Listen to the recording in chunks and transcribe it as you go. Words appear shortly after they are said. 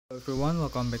everyone,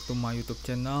 welcome back to my YouTube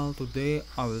channel. Today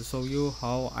I will show you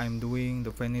how I'm doing the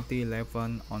Vanity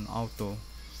 11 on auto.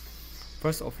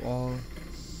 First of all,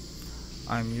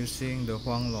 I'm using the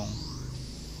Huanglong.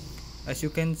 As you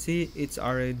can see, it's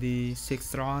already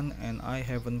 6th round and I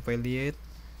haven't failed yet.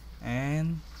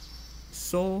 And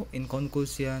so in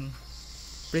conclusion,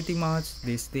 pretty much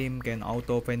this team can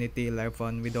auto Vanity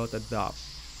 11 without a doubt.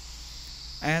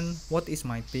 And what is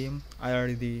my team? I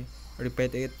already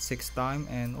repeat it 6 times,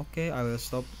 and okay, I will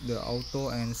stop the auto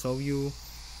and show you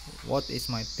what is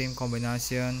my team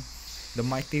combination. The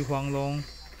mighty Huanglong.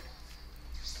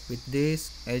 With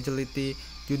this agility,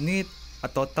 you need a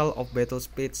total of battle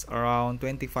speeds around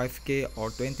 25k or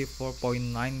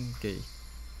 24.9k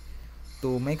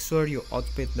to make sure you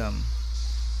outfit them.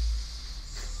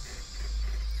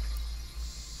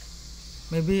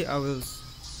 Maybe I will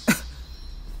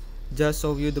just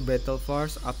show you the battle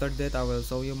first. After that I will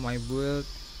show you my build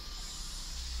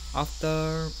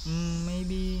after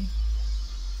maybe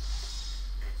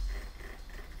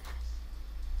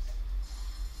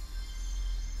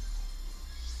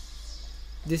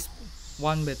this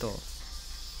one battle.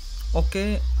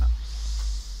 Okay,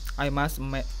 I must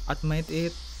admit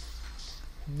it,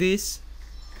 this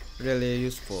really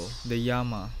useful. The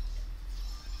Yama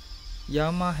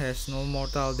has no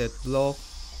mortal that block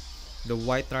the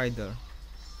White Rider.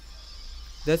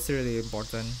 That's really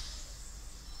important.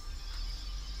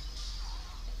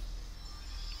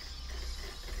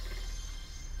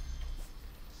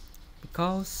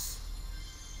 Because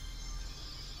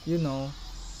you know,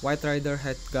 White Rider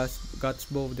had Guts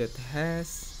bow that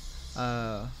has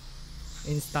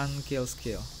instant kill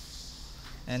skill,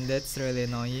 and that's really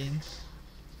annoying.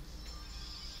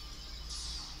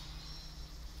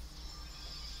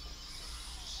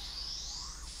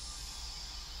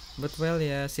 But well,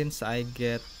 yeah, since I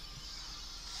get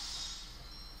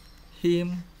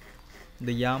him,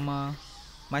 the Yama,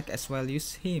 might as well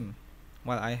use him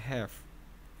while I have.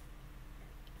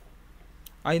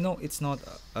 I know it's not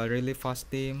a really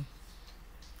fast team.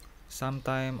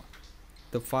 Sometimes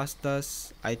the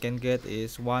fastest I can get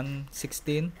is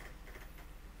 116.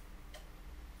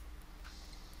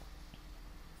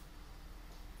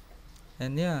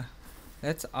 And yeah,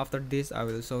 after this I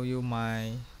will show you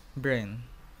my brain.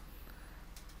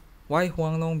 Why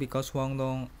Huanglong? Because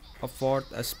Huanglong afford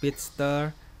a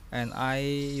speedster and I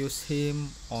use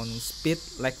him on speed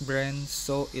like brain,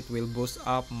 so it will boost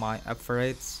up my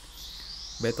average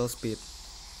battle speed.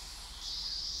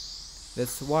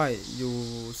 That's why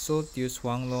you should use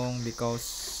Huanglong,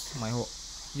 because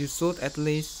you should at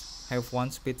least have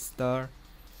one speedster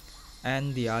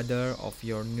and the other of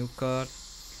your nuker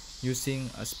using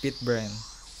a speed brain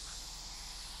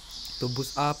to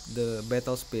boost up the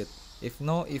battle speed. If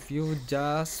you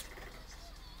just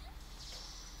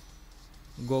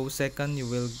go second, you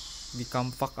will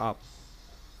become fucked up.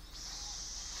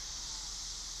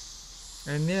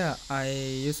 And yeah, I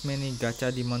use many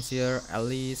gacha demons here,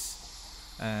 Alice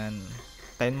and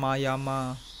Tenma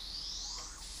Yama.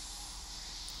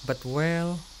 But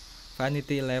well,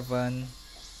 Vanity 11,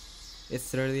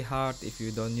 it's really hard if you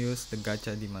don't use the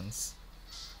gacha demons.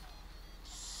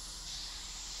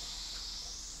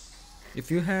 If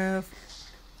you have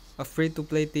a free to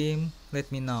play team,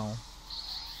 let me know,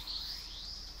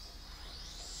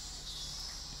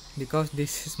 because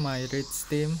this is my rich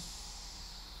team.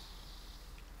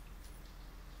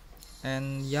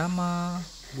 And Yama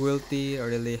Guilty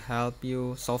really help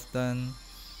you soften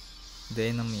the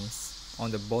enemies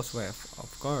on the boss wave, of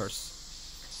course.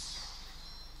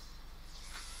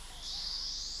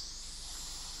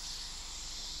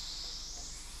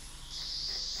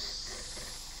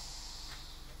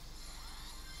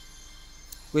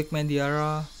 Quick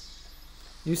Mediara,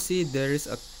 you see there is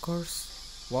a curse.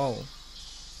 Wow.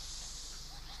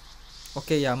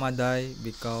 Okay, Yama die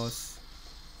because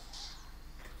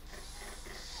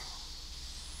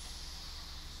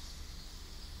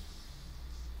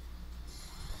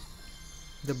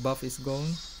the buff is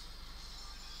gone.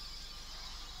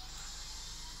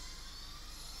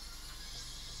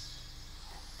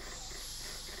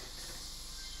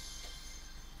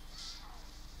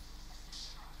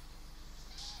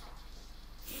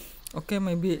 Okay,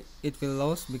 maybe it will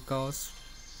lose because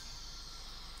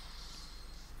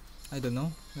I don't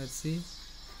know. Let's see.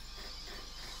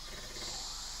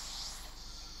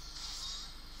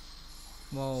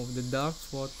 Wow, the dark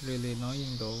sword really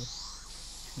annoying though.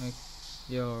 Make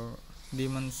your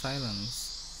demon silence.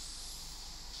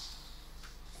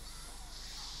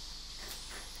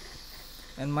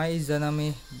 And my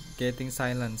Izanami getting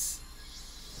silence.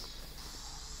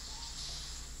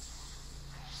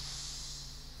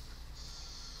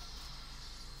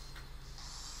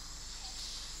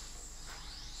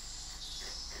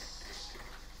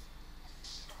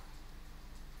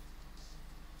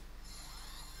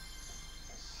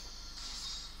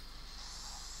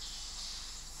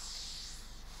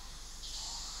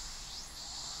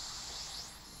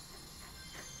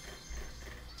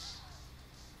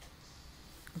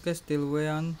 Okay, still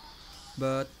one,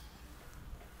 but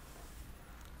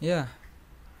yeah,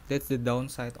 that's the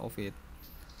downside of it.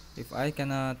 If I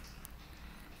cannot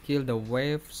kill the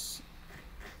waves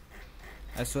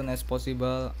as soon as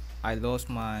possible, I lost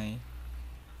my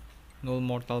null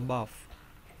mortal buff.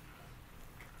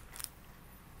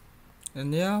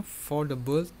 And yeah, for the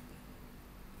build,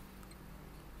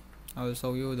 I will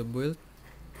show you the build.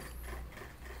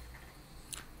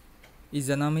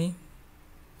 Izanami,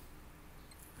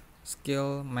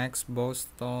 skill max bow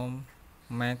storm,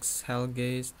 max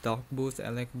hellgaze, dark boost,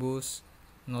 elect boost,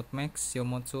 not max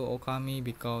Shiomotsu Okami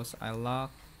because I lack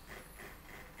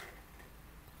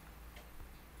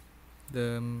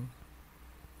the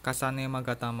Kasane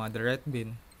Magatama, the red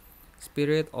bean.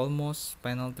 Spirit almost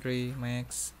panel 3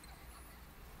 max.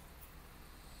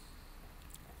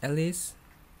 Alice,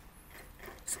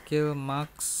 skill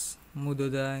max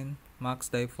Mudodyne, max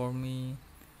die for me,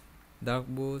 dark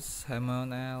boost,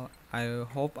 Hamon L. I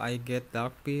hope I get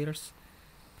dark pierce.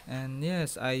 And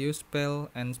yes, I use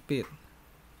spell and speed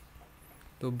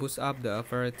to boost up the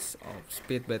average of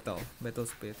speed battle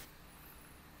speed.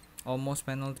 Almost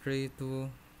panel 3 too.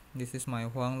 This is my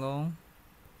Huanglong.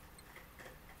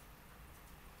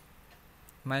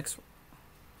 Max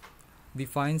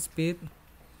define speed,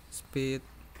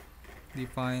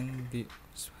 define the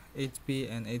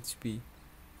HP and HP.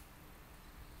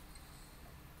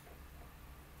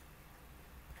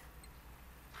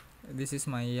 This is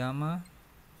my Yama.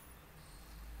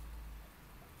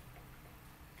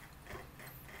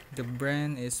 The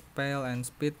brand is spell and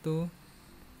speed too.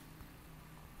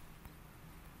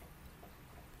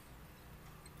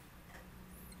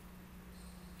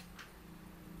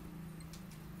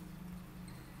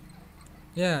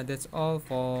 Yeah, that's all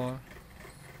for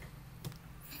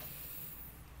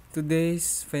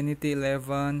today's Vanity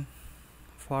 11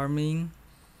 farming,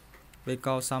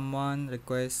 because someone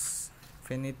requests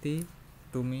Vanity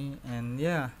to me. And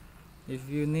yeah, if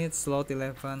you need Sloth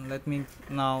 11, let me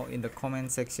know in the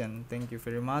comment section. Thank you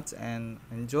very much and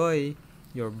enjoy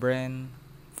your brand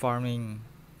farming.